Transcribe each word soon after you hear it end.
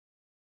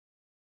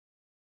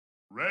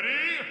Ready?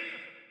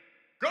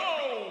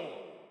 Go!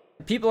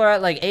 People are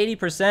at like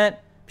 80%.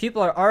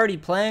 People are already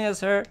playing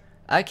as her.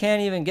 I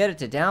can't even get it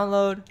to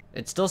download.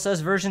 It still says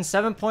version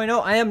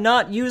 7.0. I am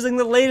not using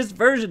the latest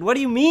version. What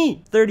do you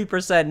mean? 30%,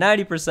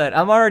 90%.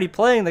 I'm already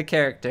playing the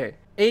character.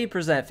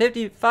 80%,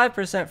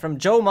 55% from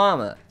Joe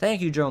Mama.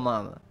 Thank you, Joe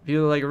Mama.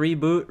 People like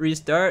reboot,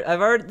 restart.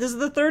 This is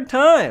the third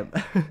time.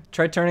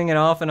 Try turning it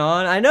off and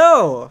on. I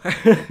know.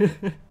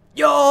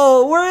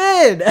 Yo,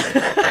 we're in.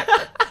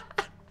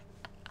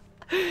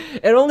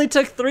 It only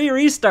took 3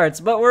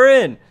 restarts, but we're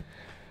in.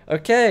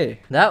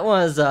 Okay, that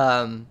was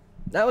an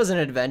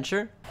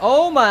adventure.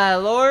 Oh my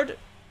lord.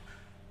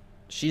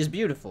 She's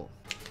beautiful.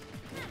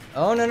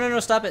 Oh, no,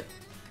 stop it.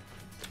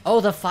 Oh,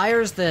 the fire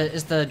is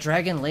the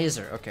dragon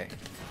laser. Okay.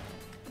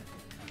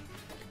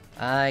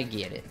 I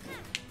get it.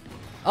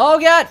 Oh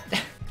god!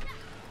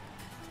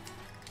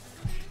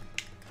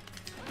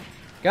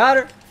 Got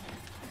her.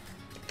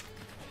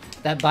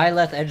 That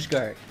Byleth edge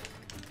guard.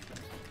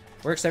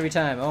 Works every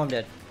time. Oh, I'm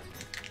dead.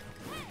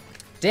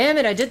 Damn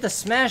it, I did the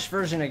smash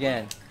version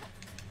again.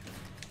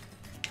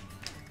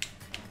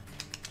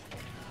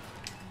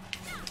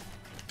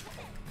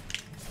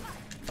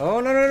 Oh,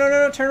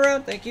 no, turn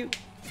around, thank you.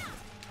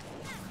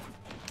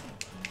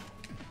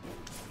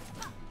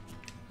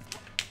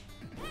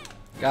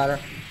 Got her.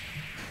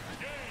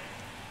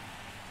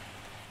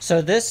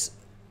 So this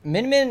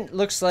Min Min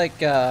looks like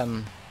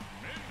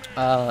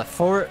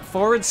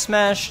forward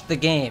smash the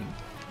game.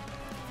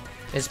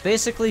 It's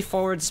basically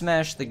forward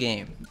smash the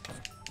game.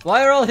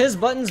 Why are all his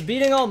buttons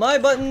beating all my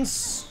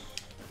buttons?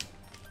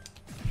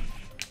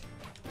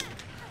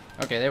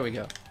 Okay, there we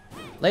go.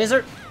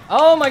 Laser.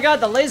 Oh my god,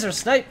 the laser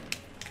snipe.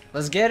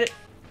 Let's get it.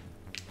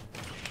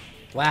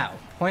 Wow.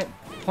 Point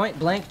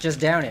blank, just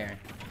down air.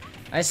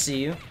 I see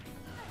you.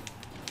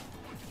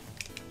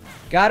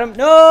 Got him.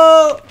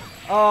 No!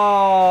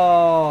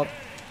 Oh.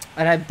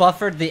 And I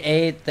buffered the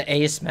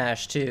A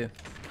smash too.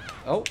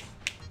 Oh.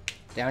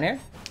 Down air?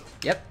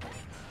 Yep.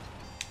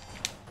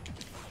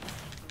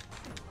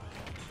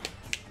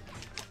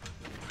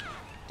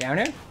 Down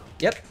air?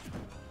 Yep.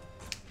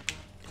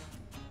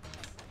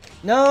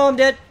 No, I'm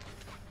dead.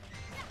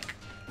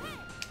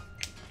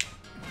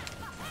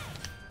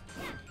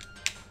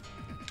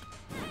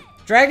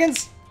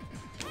 Dragons?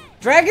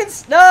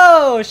 Dragons?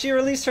 No! She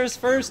released hers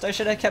first. I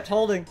should have kept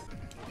holding.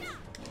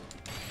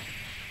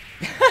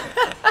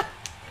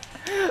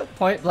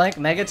 Point blank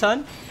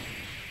Megaton.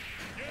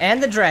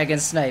 And the dragon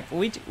snipe.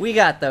 We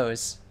got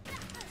those.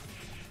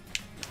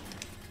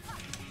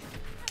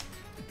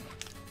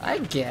 I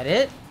get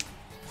it.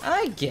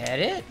 I get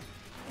it.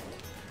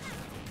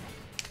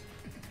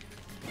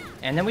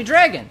 And then we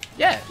dragon.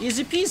 Yeah,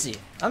 easy peasy.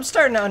 I'm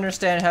starting to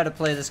understand how to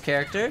play this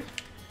character.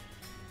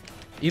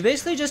 You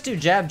basically just do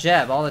jab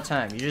jab all the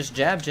time. You just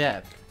jab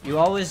jab. You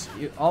always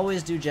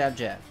do jab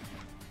jab.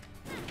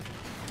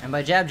 And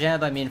by jab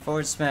jab I mean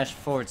forward smash,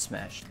 forward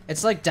smash.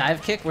 It's like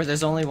dive kick where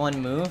there's only one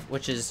move,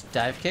 which is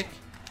dive kick.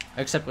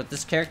 Except with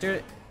this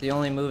character, the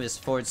only move is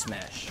forward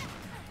smash.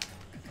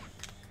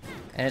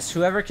 And it's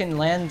whoever can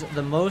land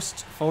the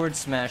most forward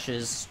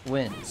smashes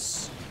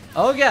wins.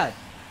 Oh god.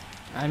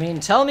 I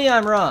mean, tell me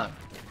I'm wrong.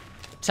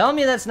 Tell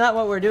me that's not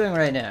what we're doing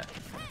right now.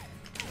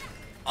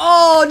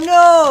 Oh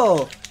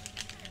no!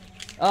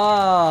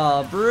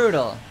 Oh,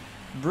 brutal.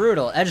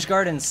 Brutal.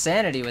 Edgeguard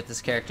insanity with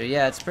this character.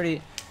 Yeah, it's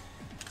pretty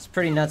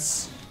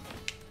nuts.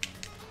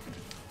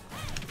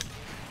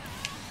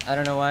 I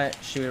don't know why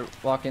she would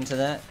walk into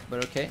that,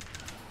 but okay.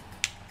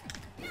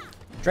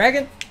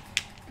 Dragon!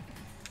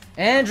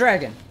 And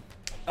dragon.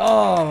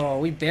 Oh,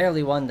 we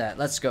barely won that.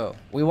 Let's go.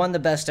 We won the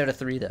best out of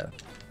 3 though.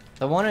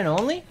 The one and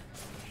only?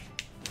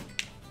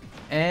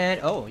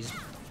 And oh,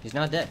 he's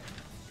not dead.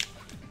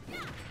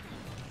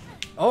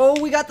 Oh,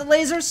 we got the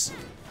lasers.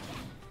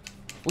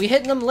 We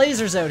hitting them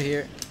lasers out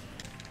here.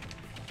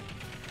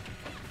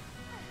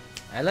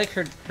 I like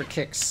her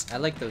kicks. I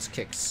like those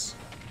kicks.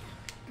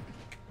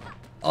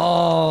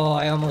 Oh,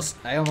 I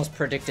almost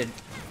predicted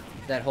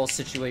that whole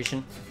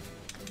situation.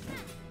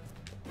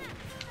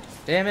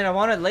 Damn it, I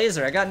wanted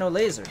laser. I got no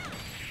laser.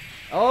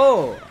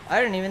 Oh,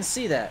 I didn't even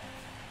see that.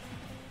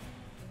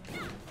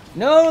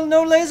 No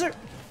laser.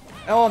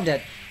 Oh, I'm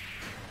dead.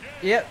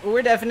 Yep,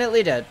 we're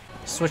definitely dead.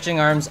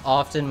 Switching arms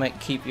often might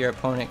keep your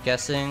opponent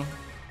guessing.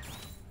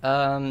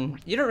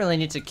 You don't really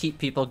need to keep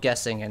people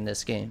guessing in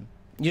this game.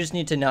 You just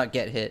need to not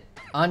get hit.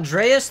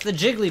 Andreas the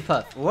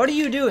Jigglypuff, what are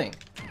you doing?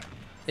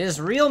 It is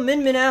real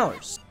Min Min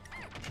hours.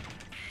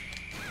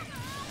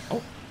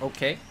 Oh,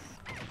 okay.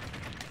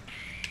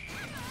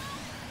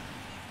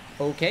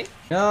 Okay.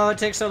 No, it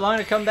takes so long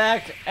to come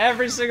back.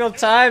 Every single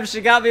time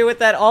she got me with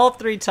that all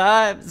 3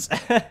 times.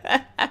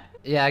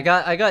 Yeah, I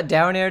got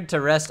down aired to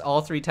rest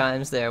all 3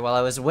 times there while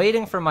I was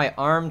waiting for my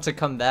arm to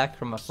come back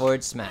from a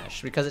forward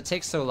smash because it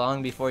takes so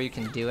long before you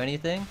can do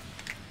anything.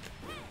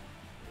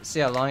 See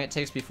how long it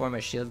takes before my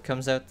shield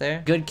comes out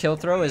there? Good kill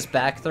throw is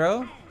back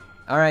throw.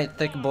 Alright,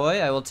 thick boy,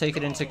 I will take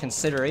it into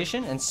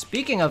consideration. And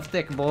speaking of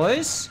thick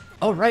boys...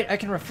 Oh right, I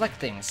can reflect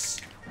things.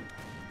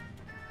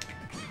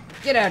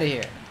 Get out of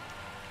here.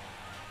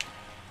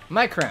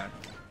 My crown.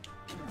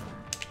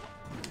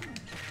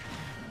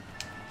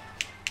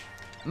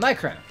 My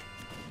crown.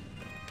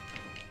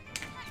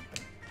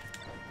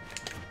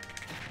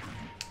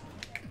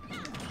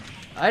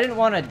 I didn't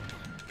want to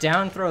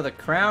down throw the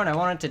crown, I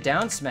wanted to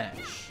down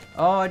smash.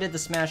 Oh, I did the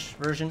smash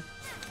version.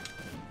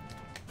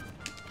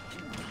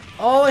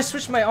 Oh, I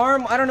switched my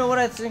arm. I don't know what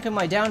I think of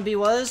my down B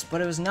was,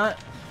 but it was not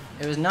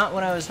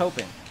what I was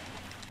hoping.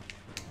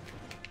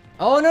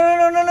 Oh,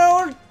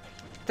 no.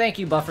 Thank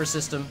you, buffer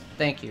system.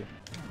 Thank you.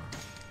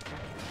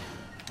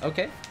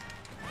 Okay.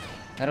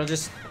 That'll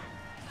just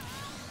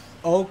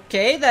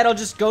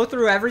go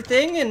through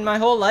everything in my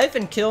whole life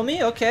and kill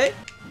me. Okay.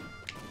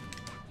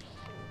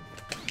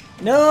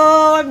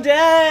 No, I'm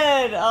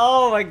dead!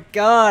 Oh my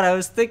god, I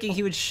was thinking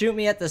he would shoot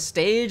me at the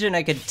stage and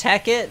I could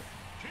tech it.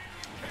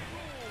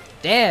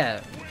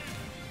 Damn.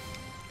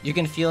 You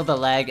can feel the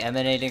lag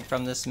emanating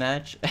from this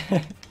match.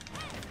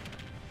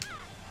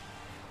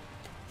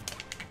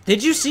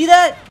 Did you see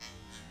that?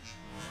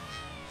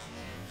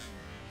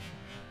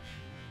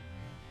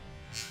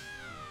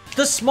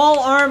 The small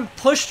arm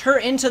pushed her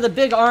into the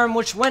big arm,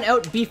 which went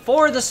out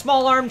before the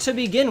small arm to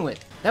begin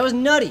with. That was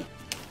nutty.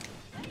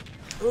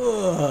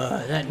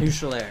 Ugh, that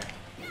neutral air.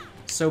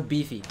 So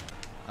beefy.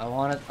 I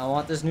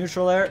want this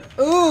neutral air.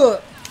 Ugh!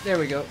 There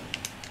we go.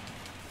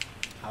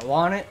 I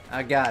want it.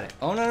 I got it.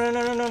 Oh,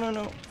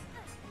 no.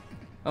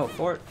 Oh,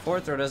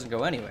 forward throw doesn't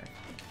go anywhere.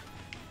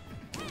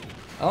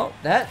 Oh,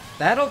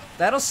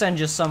 that'll send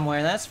you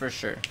somewhere, that's for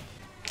sure.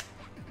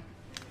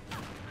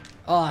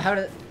 Oh, how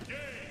did...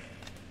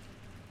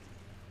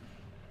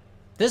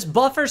 This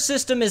buffer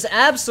system is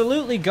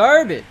absolutely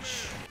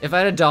garbage. If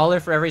I had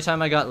 $1 for every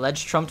time I got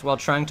ledge trumped while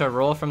trying to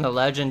roll from the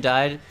ledge and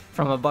died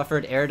from a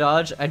buffered air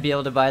dodge, I'd be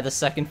able to buy the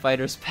second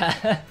fighter's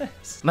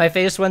pass. My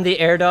face when the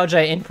air dodge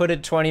I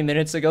inputted 20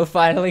 minutes ago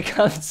finally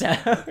comes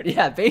out.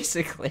 Yeah,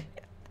 basically.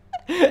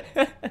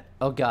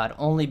 Oh god,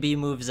 only B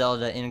move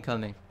Zelda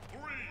incoming.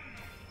 3,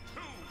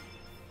 2,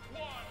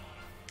 1,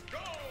 go!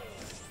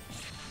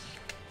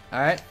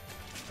 Alright.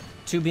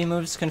 2 B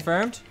moves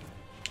confirmed.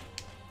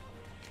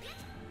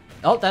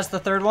 Oh, that's the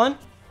third one.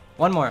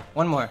 One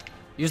more.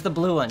 Use the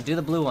blue one. Do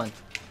the blue one.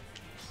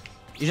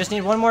 You just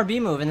need one more B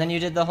move, and then you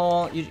did the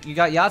whole... You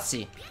got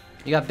Yahtzee.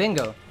 You got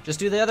bingo. Just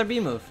do the other B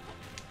move.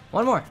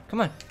 One more.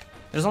 Come on.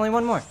 There's only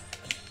one more.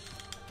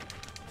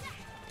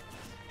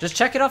 Just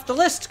check it off the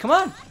list. Come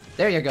on.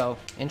 There you go.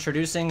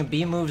 Introducing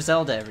B move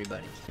Zelda,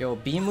 everybody. Yo,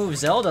 B move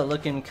Zelda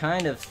looking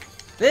kind of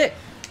thick.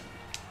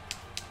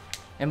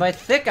 And by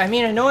thick, I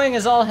mean annoying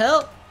as all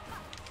hell.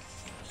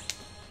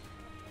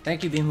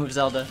 Thank you, B move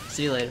Zelda.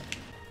 See you later.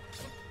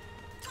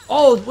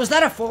 Oh, was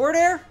that a forward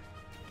air?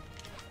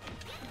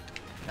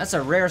 That's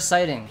a rare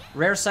sighting.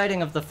 Rare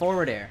sighting of the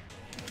forward air.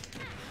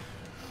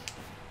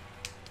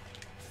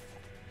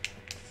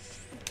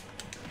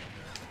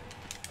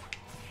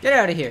 Get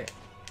out of here.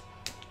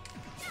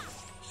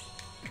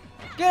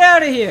 Get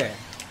out of here.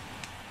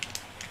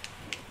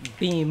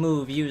 B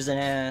move using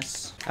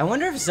ass. I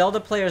wonder if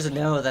Zelda players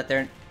know that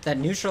that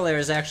neutral air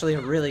is actually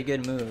a really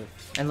good move.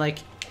 And like,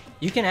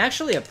 you can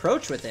actually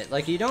approach with it.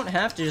 Like, you don't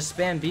have to just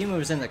spam B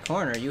moves in the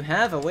corner. You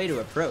have a way to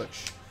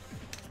approach.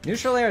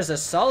 Neutral air is a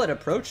solid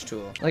approach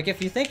tool. Like,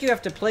 if you think you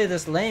have to play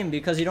this lame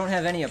because you don't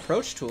have any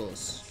approach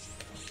tools,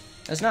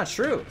 that's not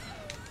true.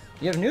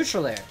 You have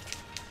neutral air,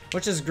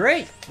 which is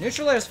great.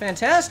 Neutral air is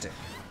fantastic.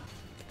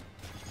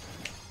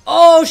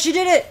 Oh, she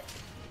did it!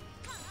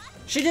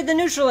 She did the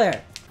neutral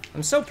air.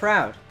 I'm so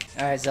proud.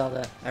 Alright,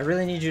 Zelda. I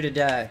really need you to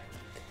die.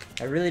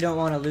 I really don't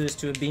want to lose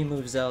to a B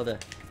move Zelda.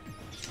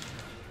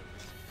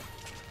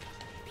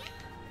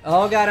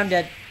 Oh god, I'm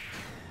dead.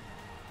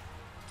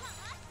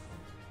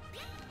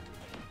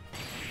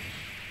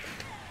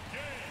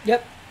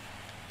 Yep.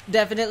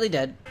 Definitely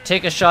dead.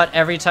 Take a shot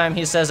every time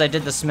he says I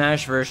did the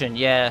Smash version.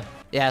 Yeah.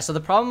 Yeah, so the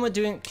problem with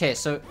doing... Okay,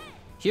 so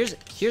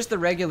here's the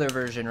regular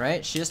version,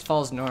 right? She just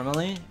falls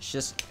normally.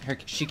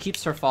 She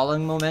keeps her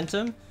falling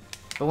momentum.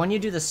 But when you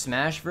do the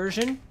Smash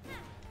version,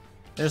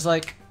 there's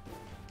like...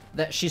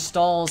 that she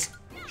stalls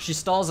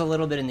a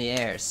little bit in the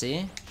air,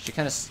 see?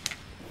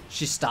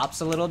 She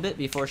stops a little bit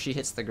before she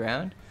hits the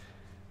ground.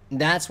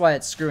 That's why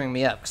it's screwing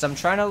me up, because I'm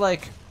trying to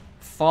like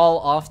fall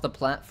off the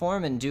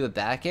platform and do a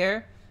back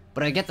air,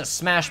 but I get the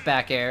smash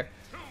back air,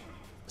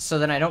 so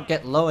then I don't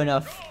get low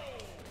enough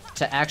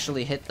to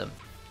actually hit them.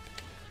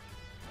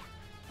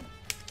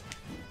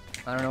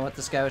 I don't know what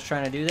this guy was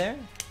trying to do there,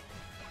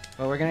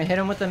 but we're gonna hit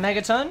him with the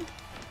Megaton,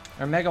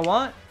 or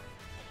Megawatt.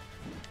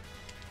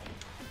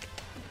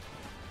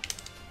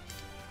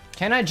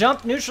 Can I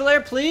jump neutral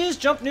air, please?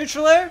 Jump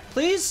neutral air,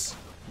 please?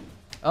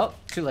 Oh,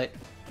 too late.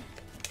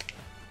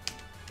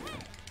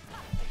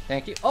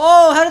 Thank you.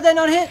 Oh, how did that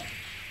not hit?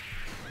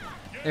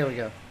 There we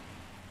go.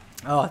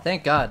 Oh,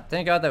 thank God.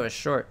 Thank God that was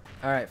short.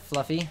 Alright,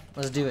 Fluffy.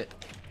 Let's do it.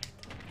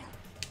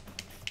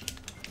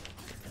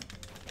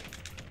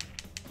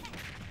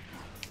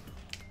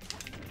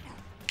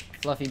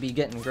 Fluffy be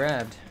getting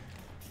grabbed.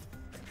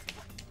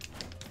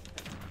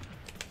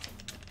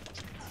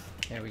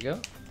 There we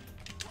go.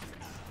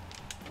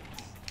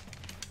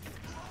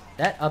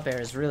 That up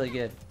air is really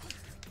good.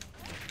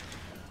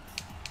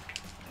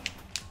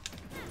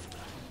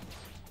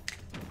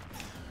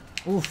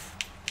 Oof.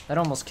 That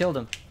almost killed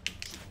him.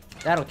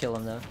 That'll kill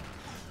him, though.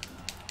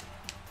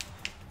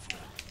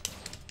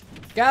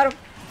 Got him!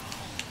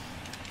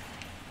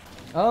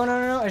 Oh, no,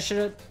 no, no. I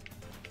should've...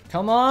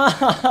 Come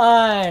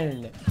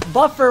on!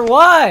 Buffer,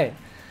 why?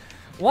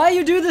 Why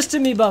you do this to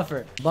me,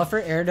 Buffer? Buffer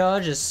air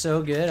dodge is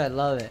so good. I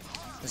love it.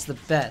 It's the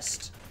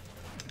best.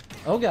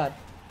 Oh, God.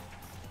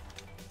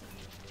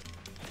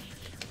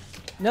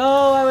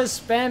 No, I was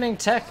spamming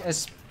tech.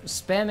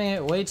 Spamming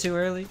it way too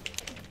early.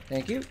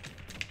 Thank you.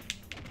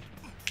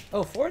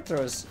 Oh, forward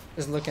throws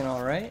is looking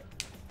alright.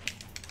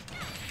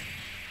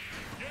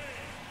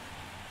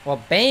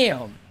 Well,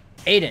 bam!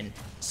 Aiden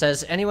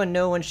says, anyone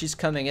know when she's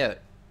coming out?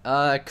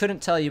 I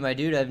couldn't tell you, my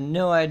dude. I have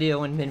no idea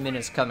when Min Min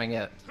is coming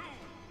out.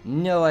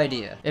 No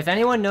idea. If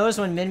anyone knows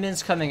when Min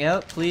Min's coming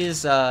out,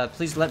 please,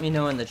 please let me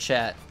know in the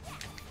chat.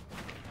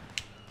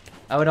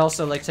 I would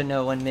also like to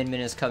know when Min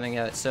Min is coming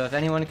out. So if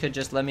anyone could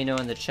just let me know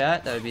in the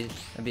chat, that'd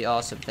be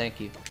awesome. Thank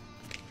you.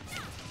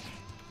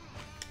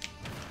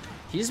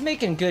 He's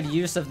making good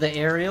use of the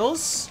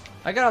aerials.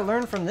 I gotta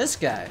learn from this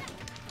guy.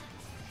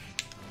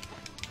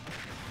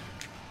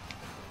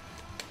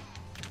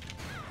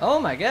 Oh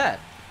my god.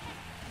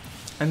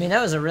 I mean,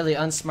 that was a really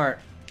unsmart,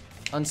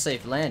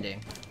 unsafe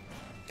landing.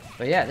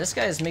 But yeah, this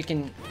guy is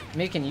making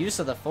use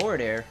of the forward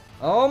air.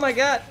 Oh my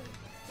god.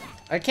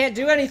 I can't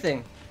do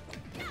anything.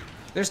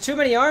 There's too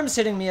many arms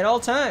hitting me at all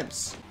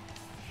times.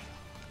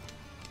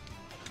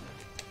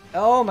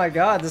 Oh my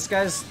god, this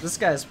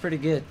guy's pretty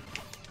good.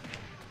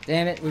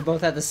 Damn it, we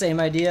both had the same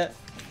idea.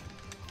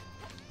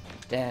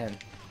 Damn.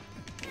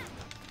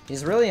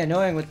 He's really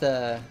annoying with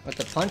the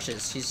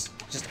punches. He's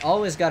just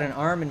always got an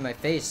arm in my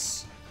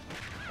face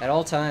at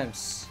all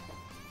times.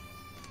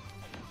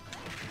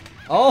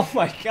 Oh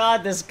my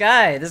god, this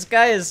guy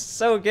is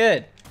so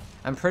good.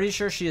 I'm pretty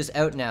sure she is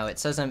out now. It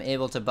says I'm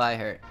able to buy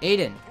her.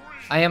 Aiden,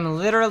 I am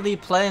literally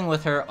playing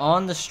with her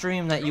on the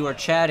stream that you are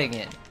chatting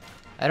in.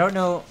 I don't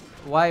know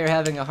why you're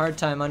having a hard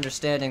time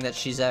understanding that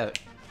she's out.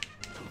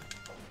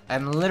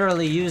 I'm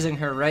literally using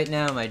her right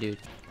now, my dude.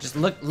 Just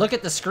look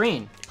at the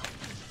screen.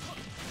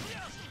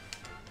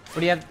 What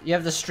do you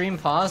have the stream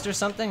paused or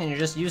something and you're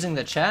just using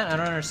the chat? I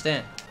don't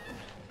understand.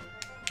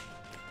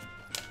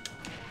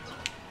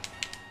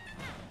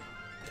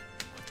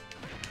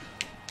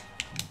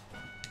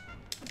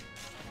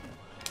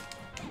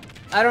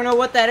 I don't know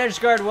what that edge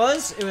guard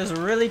was. It was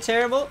really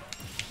terrible.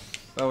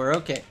 But we're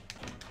okay.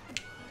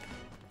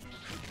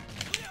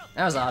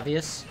 That was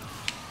obvious.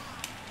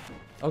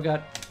 Oh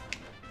god.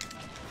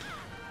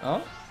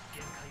 Oh?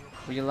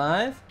 Were you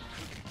live?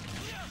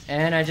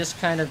 And I just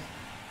kind of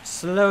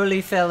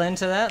slowly fell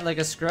into that like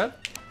a scrub.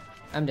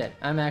 I'm dead.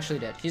 I'm actually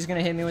dead. He's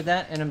gonna hit me with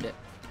that and I'm dead.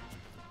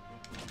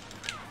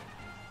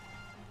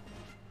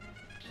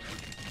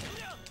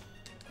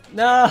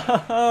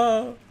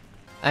 No!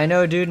 I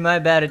know, dude, my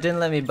bad. It didn't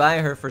let me buy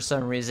her for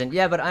some reason.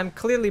 Yeah, but I'm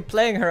clearly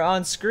playing her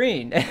on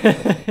screen.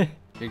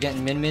 You're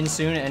getting Min Min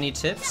soon. Any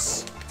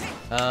tips?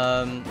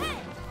 You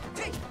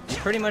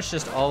pretty much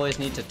just always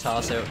need to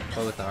toss out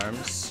both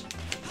arms.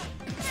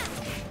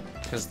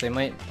 Because they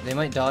might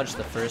dodge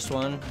the first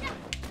one,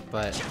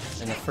 but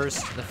in the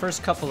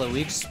first couple of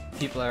weeks,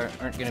 people aren't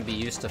going to be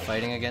used to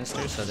fighting against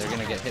her, so they're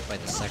going to get hit by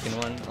the second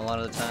one a lot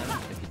of the time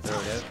if you throw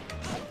it out.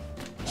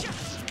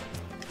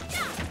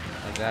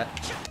 Like that.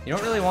 You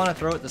don't really want to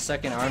throw out the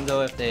second arm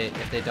though if they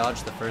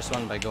dodge the first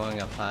one by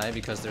going up high,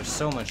 because there's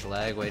so much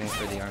lag waiting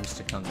for the arms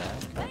to come back.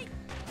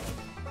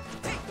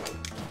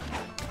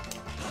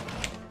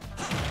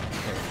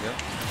 There we go.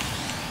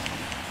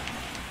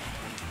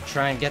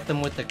 Try and get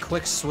them with the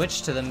quick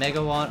switch to the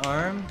Megawatt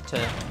arm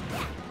to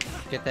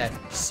get that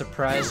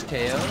surprise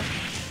KO.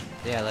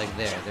 Yeah, like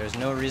there. There's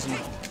no reason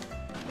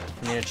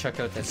for me to chuck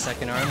out that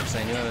second arm because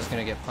I knew I was going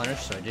to get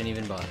punished, so I didn't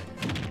even bother.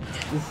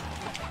 Oof.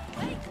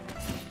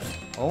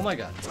 Oh my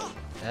god.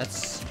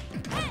 It's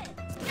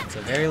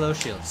a very low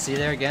shield. See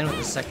there again with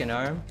the second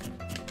arm?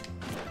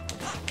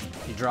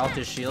 He dropped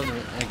his shield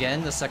and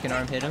again the second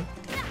arm hit him.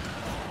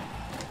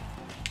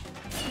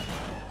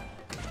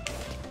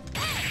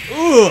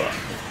 Ooh!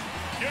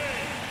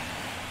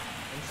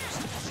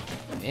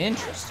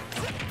 Interesting.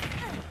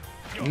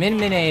 Min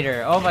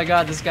Minator. Oh my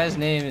god, this guy's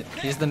name.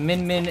 He's the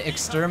Min Min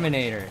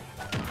Exterminator.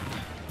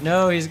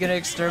 No, he's gonna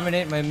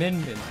exterminate my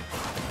Min Min.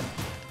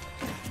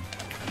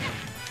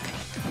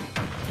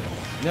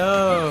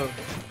 No!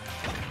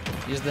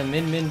 He's the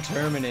Min Min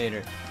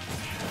Terminator.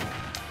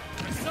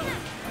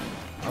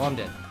 Oh, I'm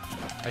dead.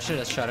 I should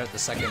have shot out the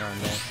second arm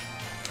there.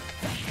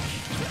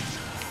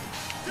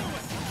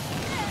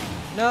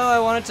 No, I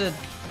wanted to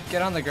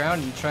get on the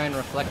ground and try and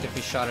reflect if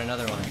he shot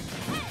another one.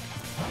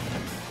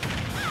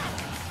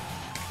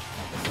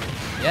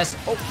 Yes!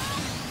 Oh!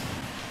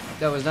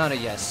 That was not a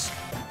yes.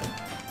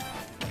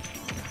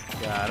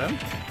 Got him.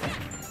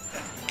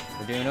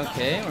 We're doing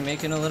okay. We're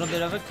making a little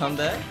bit of a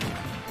comeback.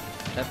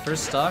 That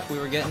first stock, we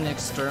were getting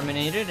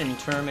exterminated and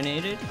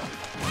terminated.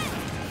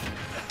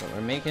 But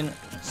we're making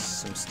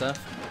some stuff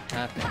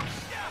happen.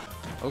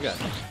 Oh god.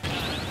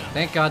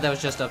 Thank god that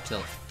was just up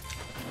tilt.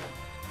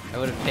 I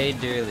would have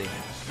paid dearly.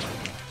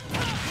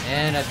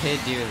 And I paid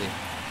dearly.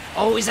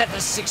 Oh, he's at the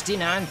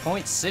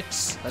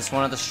 69.6. That's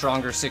one of the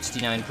stronger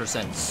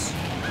 69%.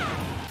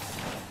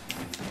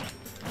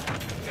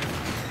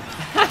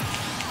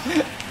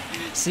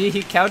 See,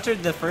 he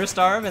countered the first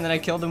arm, and then I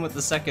killed him with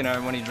the second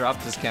arm when he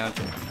dropped his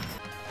counter.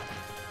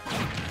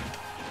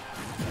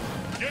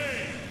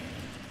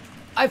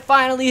 I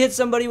finally hit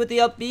somebody with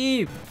the up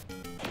B!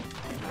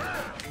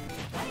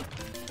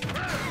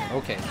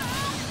 Okay.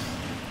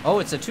 Oh,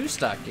 it's a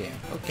two-stock game.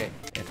 Okay.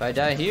 If I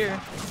die here,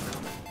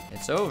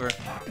 it's over.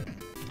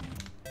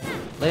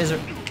 Laser.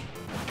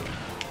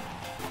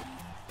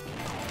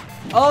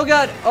 Oh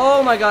god!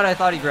 Oh my god, I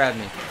thought he grabbed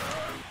me.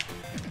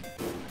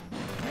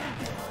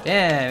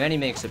 Damn, and he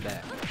makes it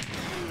back.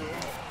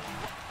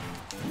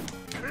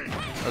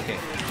 Okay.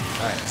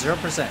 Alright,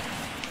 0%.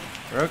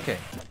 We're okay.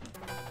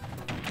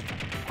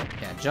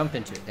 Yeah, jump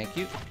into it. Thank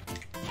you.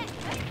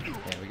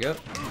 There we go.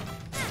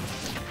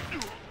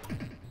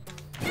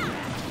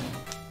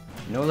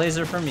 No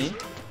laser for me.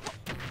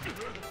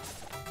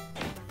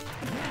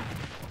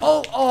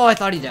 Oh, oh, I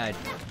thought he died.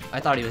 I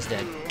thought he was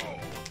dead.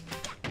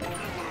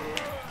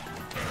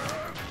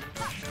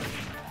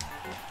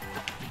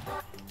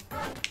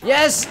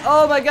 Yes!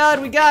 Oh my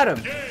god, we got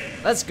him!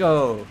 Let's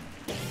go.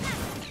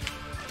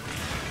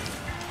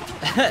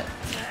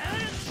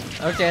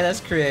 Okay, that's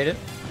creative.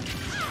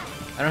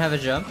 I don't have a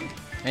jump.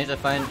 I need to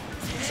find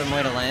some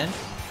way to land.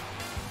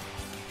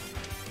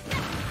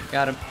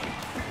 Got him.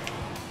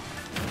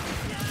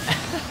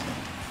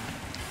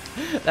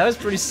 That was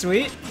pretty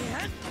sweet.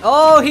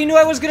 Oh, he knew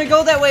I was gonna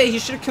go that way. He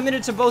should have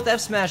committed to both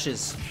F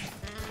smashes.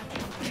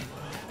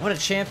 What a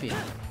champion.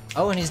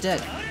 Oh, and he's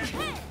dead.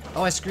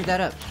 Oh, I screwed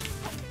that up.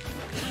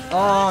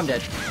 Oh, I'm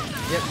dead.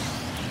 Yep.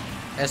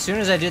 As soon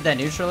as I did that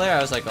neutral air,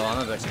 I was like, oh, I'm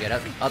about to get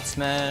up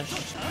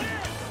smashed.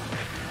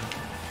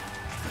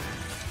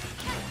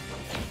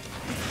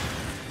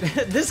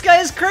 This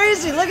guy is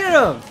crazy. Look at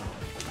him.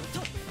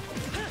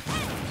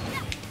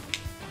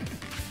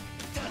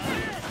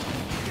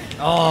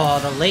 Oh,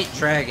 the late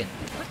dragon.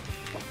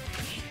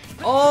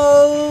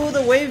 Oh,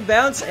 the wave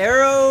bounce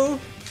arrow.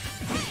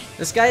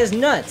 This guy is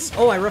nuts.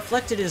 Oh, I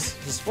reflected his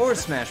forward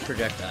smash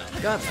projectile.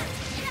 Got that.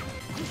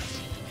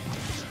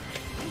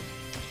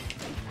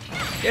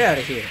 Get out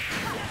of here.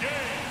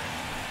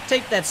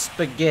 Take that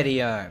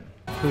spaghetti arm.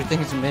 Who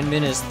thinks Min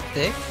Min is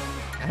thick?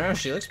 I don't know,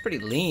 she looks pretty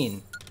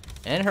lean.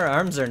 And her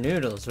arms are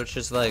noodles, which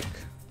is like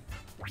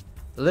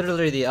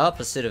literally the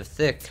opposite of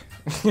thick.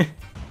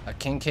 A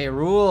King K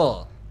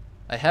rule.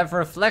 I have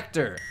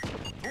reflector.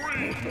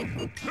 3,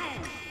 2,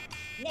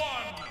 1,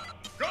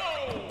 go!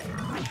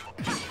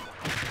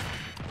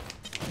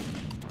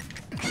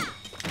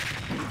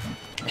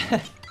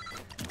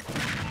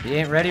 He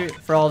ain't ready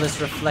for all this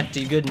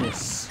reflecty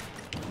goodness.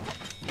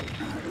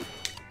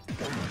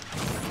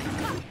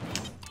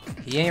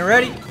 He ain't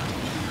ready.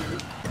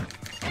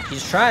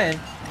 He's trying.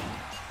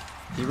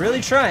 He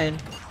really trying.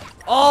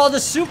 Oh, the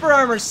super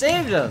armor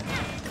saved him.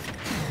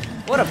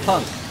 What a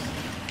punk.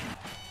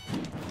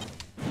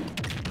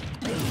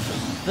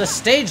 The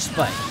stage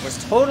spike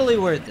was totally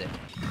worth it.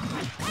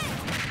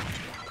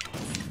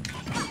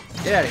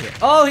 Get out of here.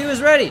 Oh, he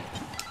was ready.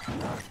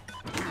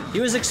 He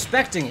was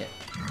expecting it.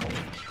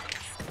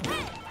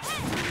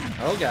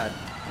 Oh god.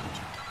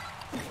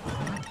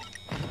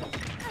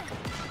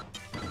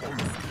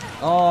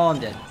 Oh, I'm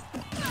dead.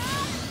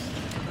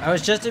 I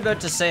was just about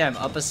to say I'm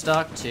up a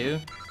stock too.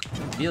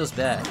 Feels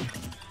bad.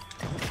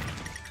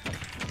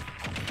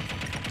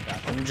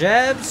 Got them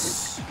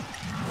jabs.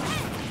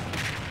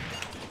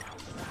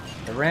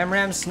 The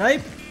Ram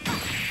snipe.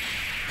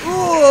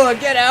 Ooh,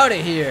 get out of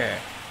here.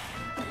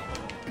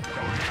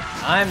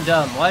 I'm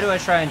dumb. Why do I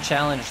try and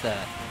challenge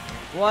that?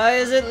 Why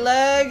is it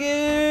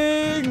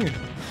lagging?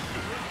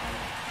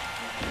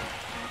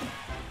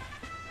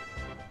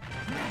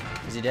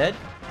 Is he dead?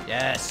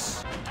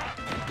 Yes.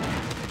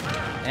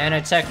 And I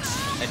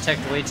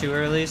teched way too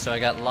early, so I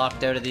got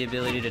locked out of the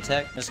ability to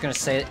tech. I'm just gonna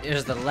say it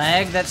was the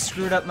lag that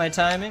screwed up my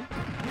timing.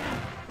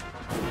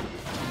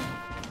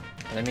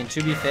 And I mean,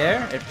 to be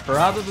fair, it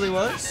probably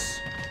was.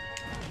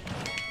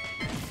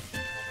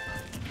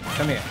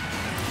 Come here.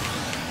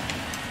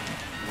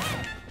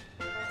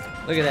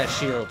 Look at that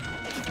shield.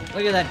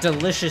 Look at that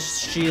delicious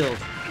shield.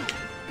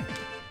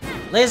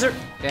 Laser!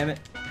 Damn it.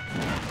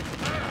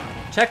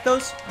 Check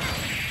those.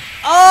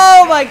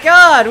 Oh my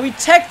god! We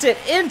teched it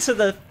into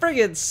the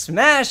friggin'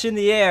 smash in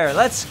the air.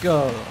 Let's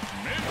go.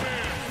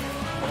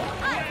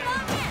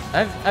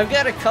 I've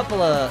got a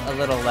couple of a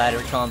little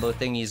ladder combo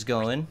thingies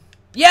going.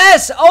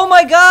 Yes! Oh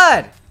my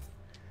god!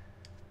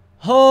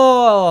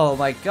 Oh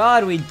my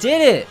god, we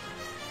did it!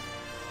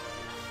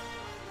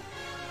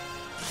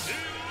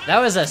 That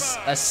was a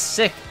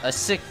sick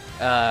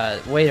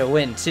way to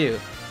win too.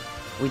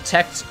 We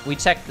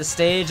teched the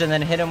stage and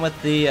then hit him with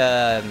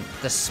the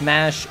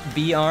smash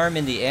B arm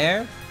in the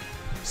air.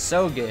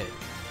 So good,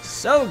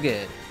 so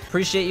good.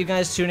 Appreciate you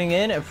guys tuning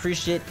in.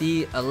 Appreciate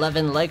the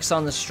 11 likes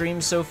on the stream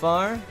so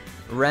far.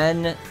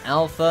 Ren,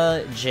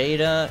 Alpha,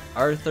 Jada,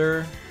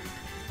 Arthur,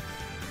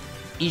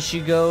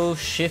 Ichigo,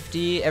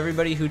 Shifty,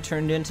 everybody who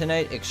turned in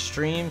tonight.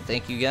 Extreme,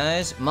 thank you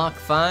guys. Mach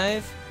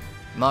 5.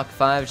 Mach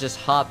 5 just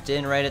hopped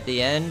in right at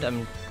the end.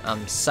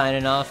 I'm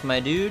signing off, my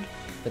dude.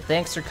 But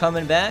thanks for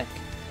coming back.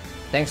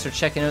 Thanks for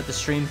checking out the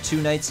stream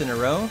 2 nights in a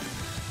row.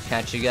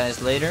 Catch you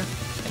guys later,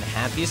 and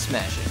happy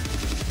smashing.